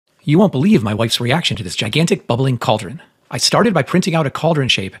You won't believe my wife's reaction to this gigantic bubbling cauldron. I started by printing out a cauldron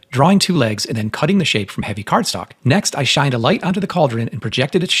shape, drawing 2 legs, and then cutting the shape from heavy cardstock. Next, I shined a light onto the cauldron and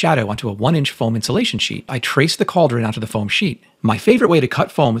projected its shadow onto a 1-inch foam insulation sheet. I traced the cauldron onto the foam sheet. My favorite way to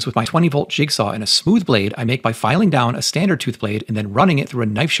cut foam is with my 20-volt jigsaw and a smooth blade I make by filing down a standard tooth blade and then running it through a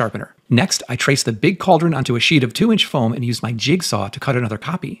knife sharpener. Next, I traced the big cauldron onto a sheet of 2-inch foam and used my jigsaw to cut another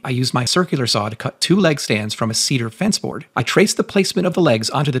copy. I used my circular saw to cut 2 leg stands from a cedar fence board. I traced the placement of the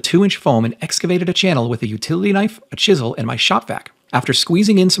legs onto the 2-inch foam and excavated a channel with a utility knife, a chisel, and my shop vac. After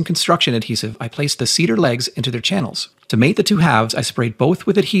squeezing in some construction adhesive, I placed the cedar legs into their channels. To mate the 2 halves, I sprayed both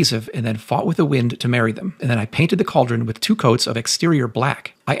with adhesive and then fought with the wind to marry them. And then I painted the cauldron with 2 coats of exterior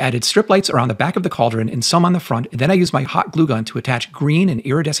black. I added strip lights around the back of the cauldron and some on the front, and then I used my hot glue gun to attach green and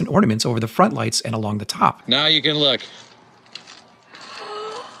iridescent ornaments over the front lights and along the top. Now you can look.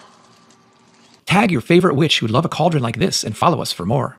 Tag your favorite witch who'd love a cauldron like this and follow us for more.